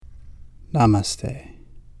Namaste.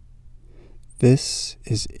 This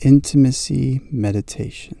is Intimacy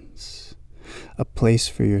Meditations, a place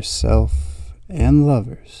for yourself and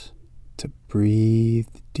lovers to breathe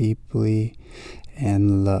deeply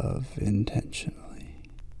and love intentionally.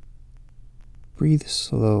 Breathe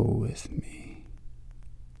slow with me.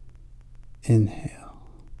 Inhale.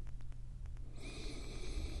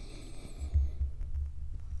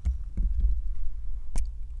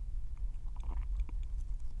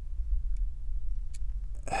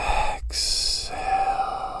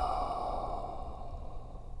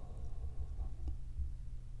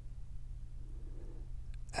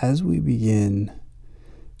 As we begin,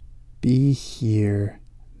 be here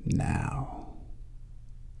now.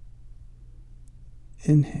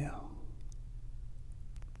 Inhale.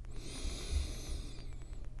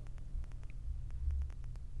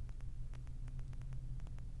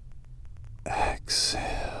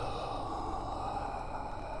 Exhale.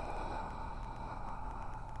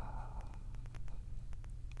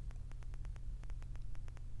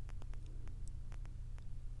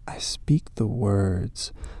 I speak the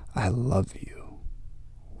words, I love you,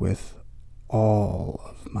 with all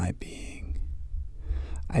of my being.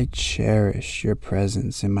 I cherish your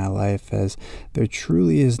presence in my life as there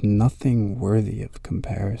truly is nothing worthy of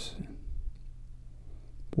comparison.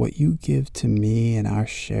 What you give to me in our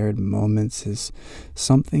shared moments is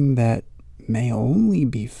something that may only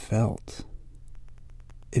be felt.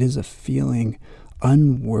 It is a feeling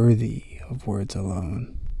unworthy of words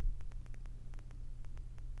alone.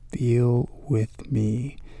 Feel with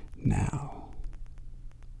me now.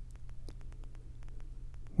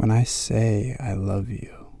 When I say I love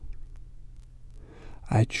you,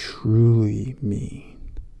 I truly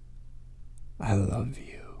mean I love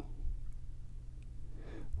you.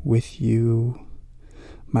 With you,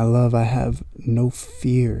 my love, I have no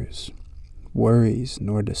fears, worries,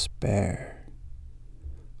 nor despair.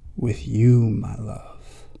 With you, my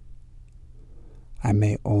love, I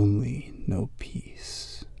may only know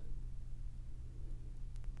peace.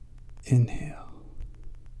 Inhale.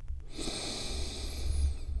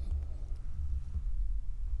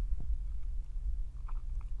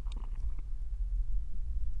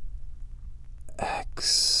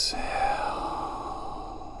 Exhale.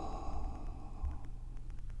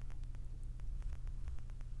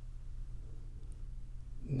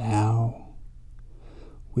 Now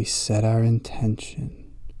we set our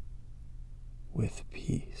intention with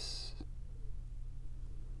peace.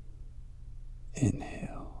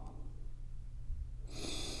 Inhale.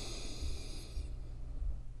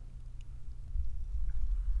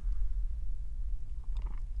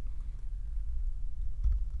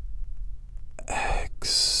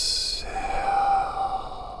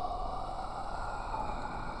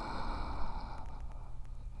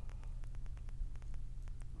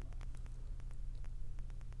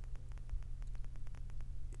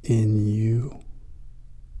 In you,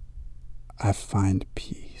 I find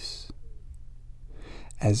peace,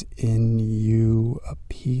 as in you a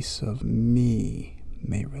piece of me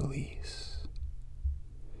may release.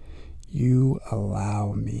 You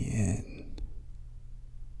allow me in,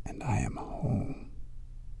 and I am home.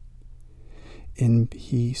 In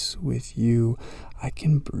peace with you, I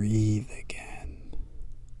can breathe again.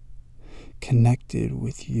 Connected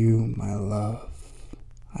with you, my love,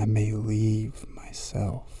 I may leave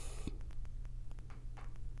myself.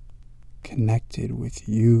 Connected with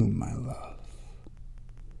you, my love,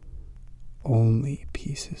 only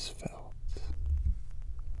peace is felt.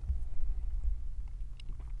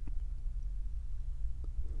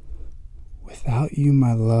 Without you,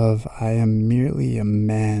 my love, I am merely a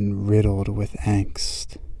man riddled with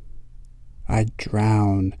angst. I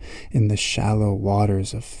drown in the shallow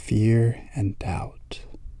waters of fear and doubt.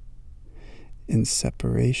 In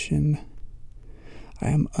separation, I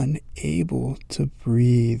am unable to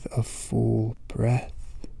breathe a full breath.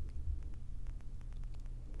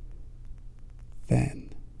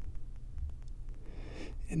 Then,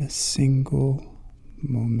 in a single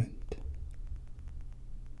moment,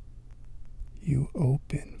 you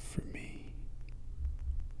open for me.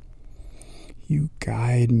 You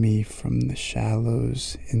guide me from the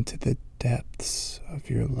shallows into the depths of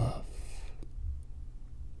your love.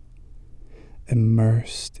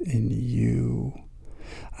 Immersed in you,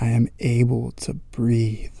 I am able to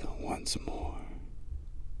breathe once more.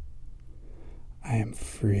 I am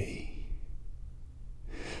free.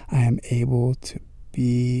 I am able to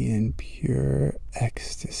be in pure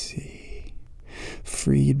ecstasy,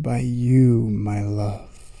 freed by you, my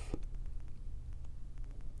love.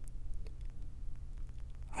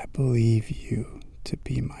 I believe you to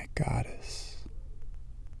be my goddess.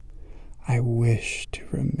 I wish to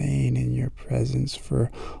remain in your presence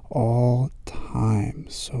for all time,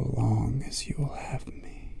 so long as you will have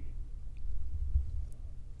me.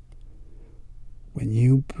 When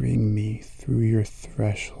you bring me through your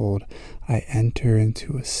threshold, I enter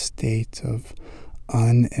into a state of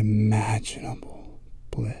unimaginable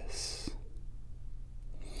bliss.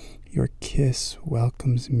 Your kiss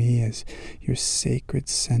welcomes me as your sacred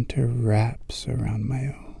center wraps around my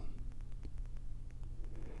own.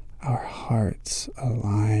 Our hearts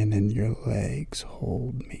align and your legs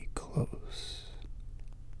hold me close.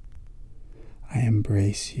 I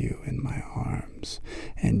embrace you in my arms,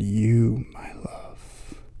 and you, my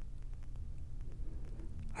love,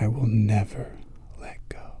 I will never let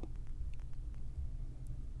go.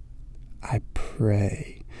 I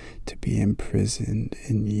pray to be imprisoned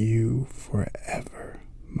in you forever,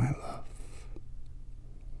 my love,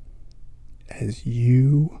 as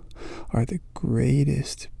you are the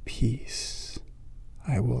greatest peace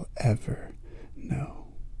I will ever know.